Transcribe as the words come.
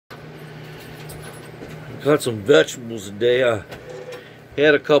Got some vegetables today. I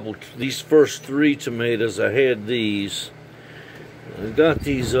had a couple, these first 3 tomatoes, I had these. I got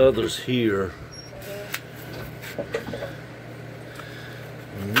these others here.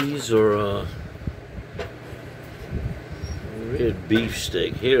 And these are red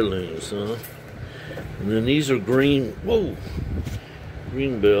beefsteak, heirlooms, huh? And then these are green,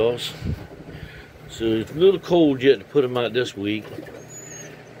 green bells. So it's a little cold yet to put them out this week.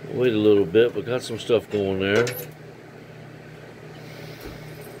 Wait a little bit, but got some stuff going there.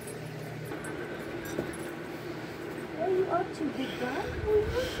 What are you up to, big guy? What are you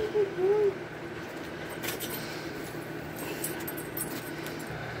up to, big boy?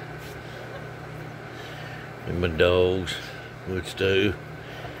 And my dogs, which do.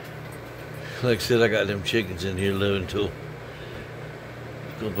 Like I said, I got them chickens in here living till a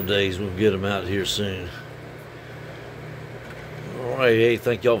couple days. We'll get them out here soon. Alright, hey,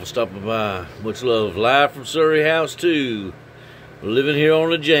 thank y'all for stopping by. Much love. Live from Surrey House 2. We're living here on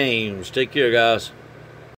the James. Take care, guys.